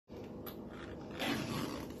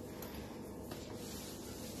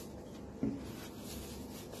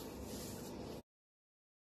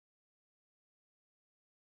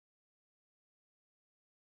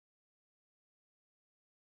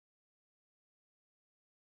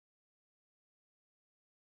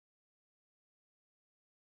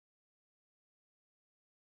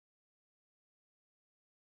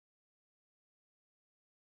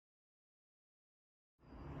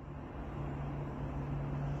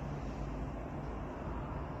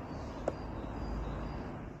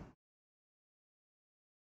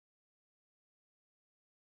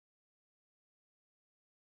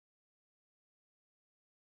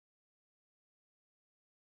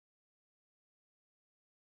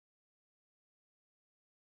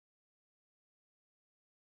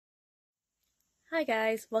Hi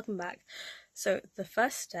guys, welcome back. So the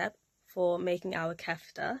first step for making our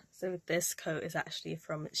kefta, so this coat is actually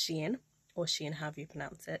from Shein, or Shein, however you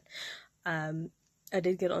pronounce it. I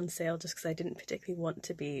did get it on sale just because I didn't particularly want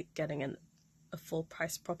to be getting a full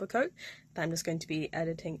price proper coat that I'm just going to be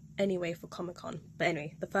editing anyway for Comic Con. But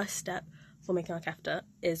anyway, the first step for making our kefta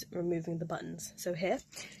is removing the buttons. So here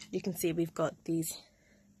you can see we've got these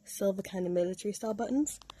silver kind of military style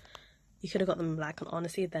buttons. You could have got them in black, and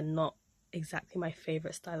honestly they're not exactly my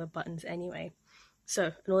favorite style of buttons anyway.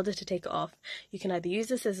 So in order to take it off, you can either use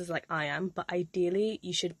the scissors like I am, but ideally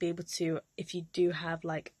you should be able to, if you do have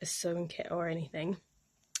like a sewing kit or anything,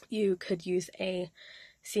 you could use a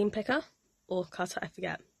seam picker or cutter, I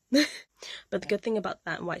forget. But the good thing about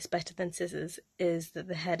that and why it's better than scissors is that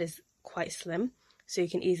the head is quite slim, so you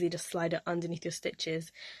can easily just slide it underneath your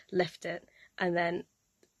stitches, lift it, and then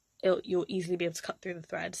you'll easily be able to cut through the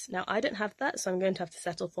threads. Now I don't have that, so I'm going to have to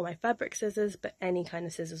settle for my fabric scissors, but any kind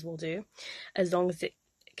of scissors will do, as long as it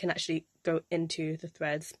can actually go into the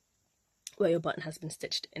threads where your button has been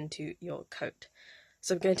stitched into your coat.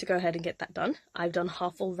 So I'm going to go ahead and get that done. I've done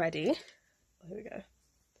half already. Here we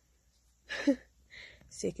go.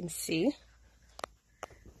 So you can see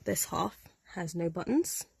this half has no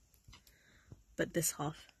buttons, but this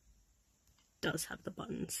half does have the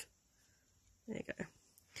buttons. There you go.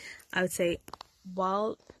 I would say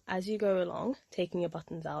as you go along taking your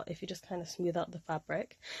buttons out, if you just kind of smooth out the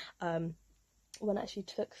fabric, when I actually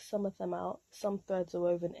took some of them out, some threads are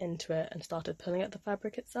woven into it and started pulling at the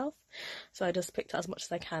fabric itself, so I just picked out as much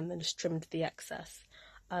as I can and just trimmed the excess.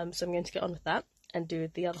 So I'm going to get on with that and do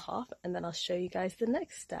the other half, and then I'll show you guys the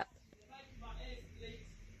next step.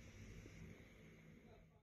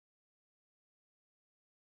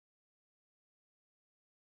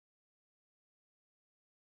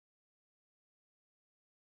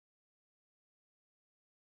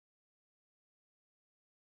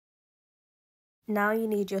 Now you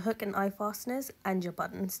need your hook and eye fasteners and your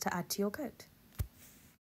buttons to add to your coat.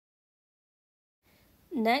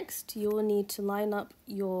 Next, you will need to line up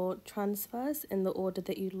your transfers in the order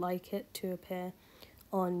that you'd like it to appear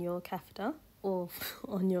on your kefta or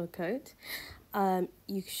on your coat.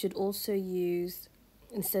 You should also use,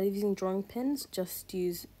 instead of using drawing pins, just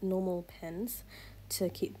use normal pins to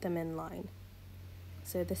keep them in line.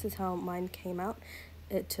 So this is how mine came out.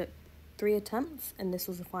 It took 3 attempts, and this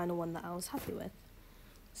was the final one that I was happy with.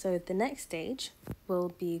 So the next stage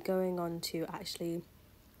will be going on to actually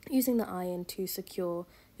using the iron to secure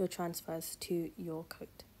your transfers to your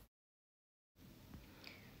coat.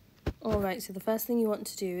 Alright, so the first thing you want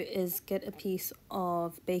to do is get a piece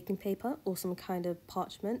of baking paper or some kind of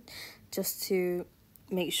parchment, just to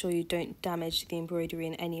make sure you don't damage the embroidery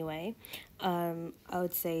in any way. I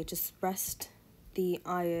would say just rest the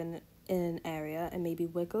iron in an area and maybe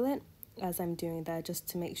wiggle it as I'm doing there, just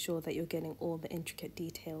to make sure that you're getting all the intricate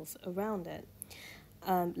details around it.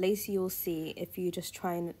 Later you'll see, if you just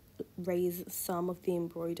try and raise some of the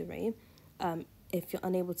embroidery, if you're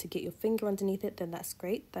unable to get your finger underneath it, then that's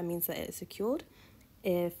great. That means that it's secured.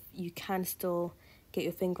 If you can still get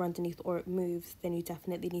your finger underneath or it moves, then you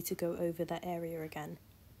definitely need to go over that area again.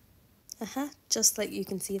 Just like you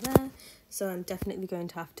can see there. So I'm definitely going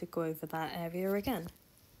to have to go over that area again.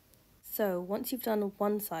 So once you've done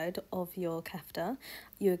one side of your kefta,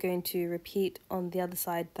 you're going to repeat on the other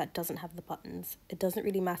side that doesn't have the buttons. It doesn't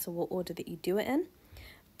really matter what order that you do it in,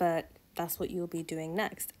 but that's what you'll be doing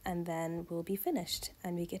next, and then we'll be finished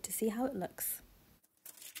and we get to see how it looks.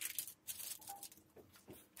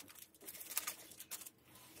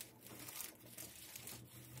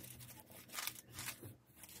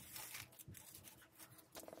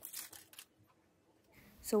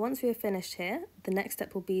 So once we are finished here, the next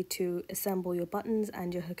step will be to assemble your buttons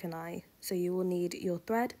and your hook and eye. So you will need your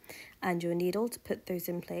thread and your needle to put those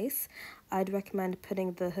in place. I'd recommend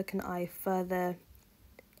putting the hook and eye further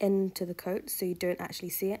into the coat so you don't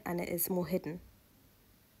actually see it and it is more hidden.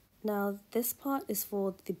 Now this part is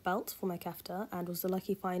for the belt for my kefta and was a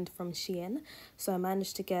lucky find from Shein. So I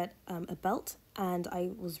managed to get a belt, and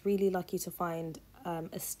I was really lucky to find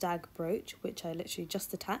a stag brooch, which I literally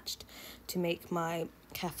just attached to make my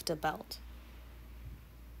kefta belt.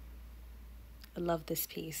 I love this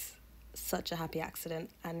piece. Such a happy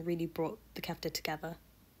accident and really brought the kefta together.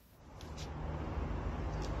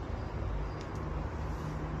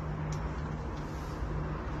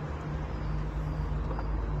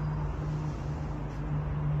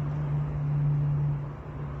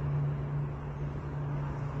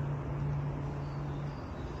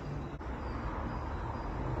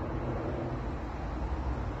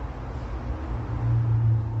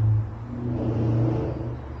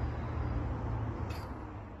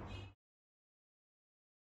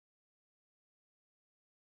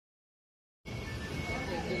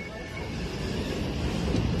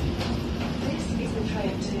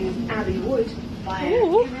 to Abbey Wood via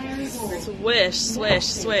Ooh. Canary Wharf. Swish, swish,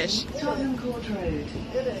 swish. Tottenham Court Road.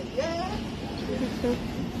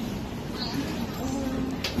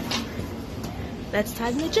 Let's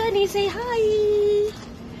time the journey. Say hi.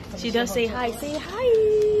 She does say hi. Say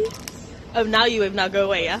hi. Oh, now you wave. Now go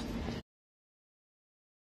away, yeah?